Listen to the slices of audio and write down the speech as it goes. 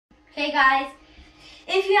Hey guys,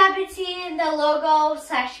 if you haven't seen the logo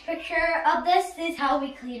 / picture of this is how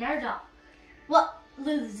we clean our dog. Well,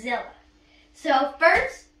 Luluzilla. So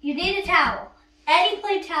first, you need a towel. Any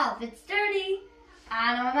plain towel. If it's dirty,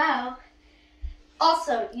 I don't know.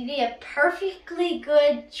 Also, you need a perfectly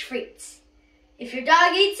good treats. If your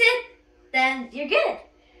dog eats it, then you're good.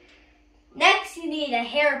 Next, you need a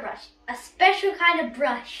hairbrush, a special kind of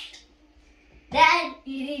brush. Then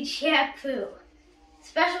you need shampoo,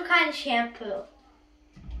 special kind of shampoo.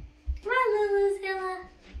 Come on, Luluzilla.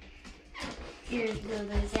 Here's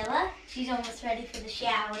Luluzilla. She's almost ready for the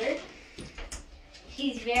shower.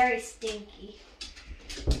 She's very stinky.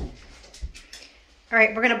 All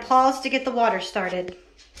right, we're gonna pause to get the water started.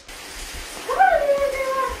 Come on,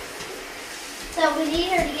 Luluzilla. So we need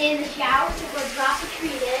her to get in the shower, so we'll drop a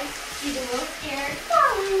treat in. She's a little scared. Come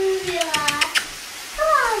on, Luluzilla. Come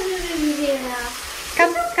on, Luluzilla.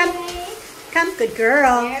 Come, good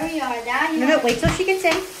girl. There we are. Now you No, wait till she gets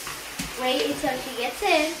in. wait until she gets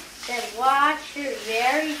in. Then watch her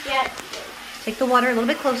very gently. Take the water a little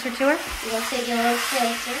bit closer to her. We'll take it a little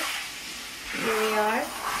closer. Here we are.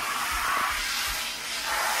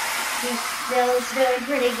 She smells doing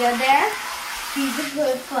pretty good there. She's a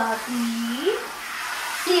good puppy.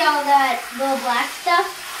 See all that little black stuff?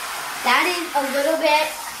 That is a little bit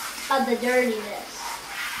of the dirtiness.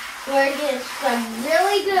 We're going to scrub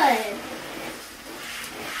really good.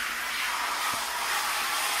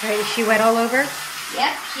 All right, is she wet all over?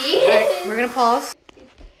 Yep, she is. All right, we're gonna pause.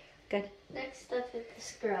 Good. Next up is the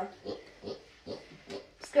scrub.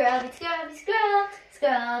 Scrubby, scrubby, scrub.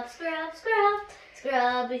 Scrub, scrub, scrub.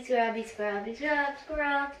 Scrubby, scrubby, scrubby, scrub,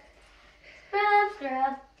 scrub. Scrub,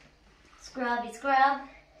 scrub. Scrubby, scrub.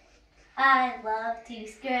 I love to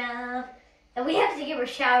scrub. And we have to give her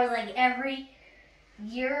showers like every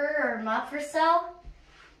year or month or so.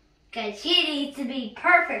 Because she needs to be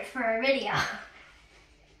perfect for our video.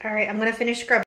 All right, I'm gonna finish scrubbing.